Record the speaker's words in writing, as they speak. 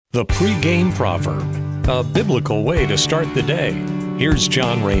The pregame proverb, a biblical way to start the day. Here's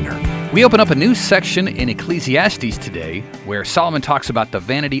John Rayner. We open up a new section in Ecclesiastes today where Solomon talks about the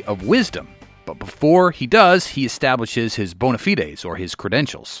vanity of wisdom. But before he does, he establishes his bona fides, or his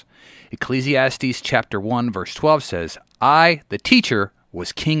credentials. Ecclesiastes chapter 1, verse 12 says, I, the teacher,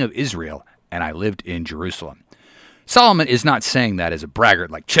 was king of Israel, and I lived in Jerusalem. Solomon is not saying that as a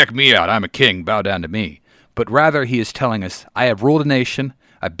braggart, like, check me out, I'm a king, bow down to me. But rather he is telling us, I have ruled a nation,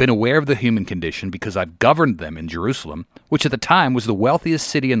 I've been aware of the human condition because I've governed them in Jerusalem, which at the time was the wealthiest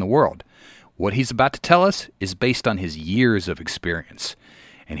city in the world. What he's about to tell us is based on his years of experience.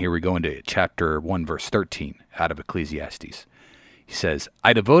 And here we go into chapter 1, verse 13 out of Ecclesiastes. He says,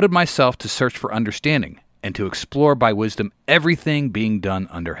 I devoted myself to search for understanding and to explore by wisdom everything being done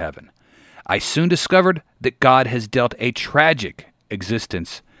under heaven. I soon discovered that God has dealt a tragic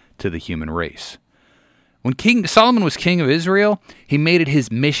existence to the human race. When King Solomon was king of Israel, he made it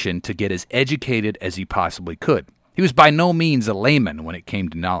his mission to get as educated as he possibly could. He was by no means a layman when it came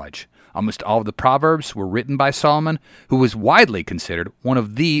to knowledge. Almost all of the Proverbs were written by Solomon, who was widely considered one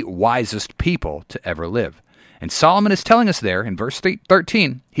of the wisest people to ever live. And Solomon is telling us there, in verse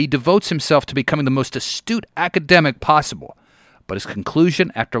 13, he devotes himself to becoming the most astute academic possible. But his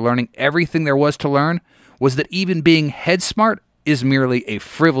conclusion, after learning everything there was to learn, was that even being head smart is merely a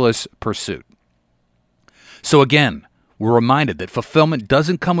frivolous pursuit. So again, we're reminded that fulfillment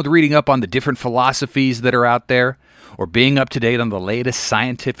doesn't come with reading up on the different philosophies that are out there or being up to date on the latest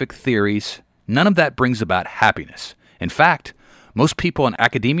scientific theories. None of that brings about happiness. In fact, most people in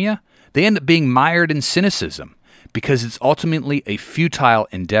academia, they end up being mired in cynicism because it's ultimately a futile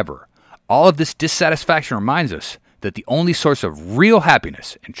endeavor. All of this dissatisfaction reminds us that the only source of real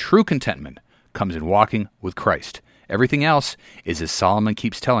happiness and true contentment comes in walking with Christ. Everything else is, as Solomon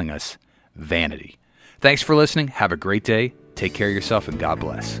keeps telling us, vanity. Thanks for listening. Have a great day. Take care of yourself, and God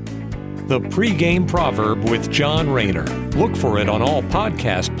bless. The pregame proverb with John Rayner. Look for it on all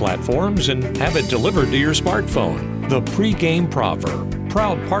podcast platforms and have it delivered to your smartphone. The pregame proverb,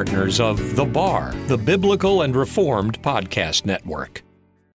 proud partners of The Bar, the Biblical and Reformed Podcast Network.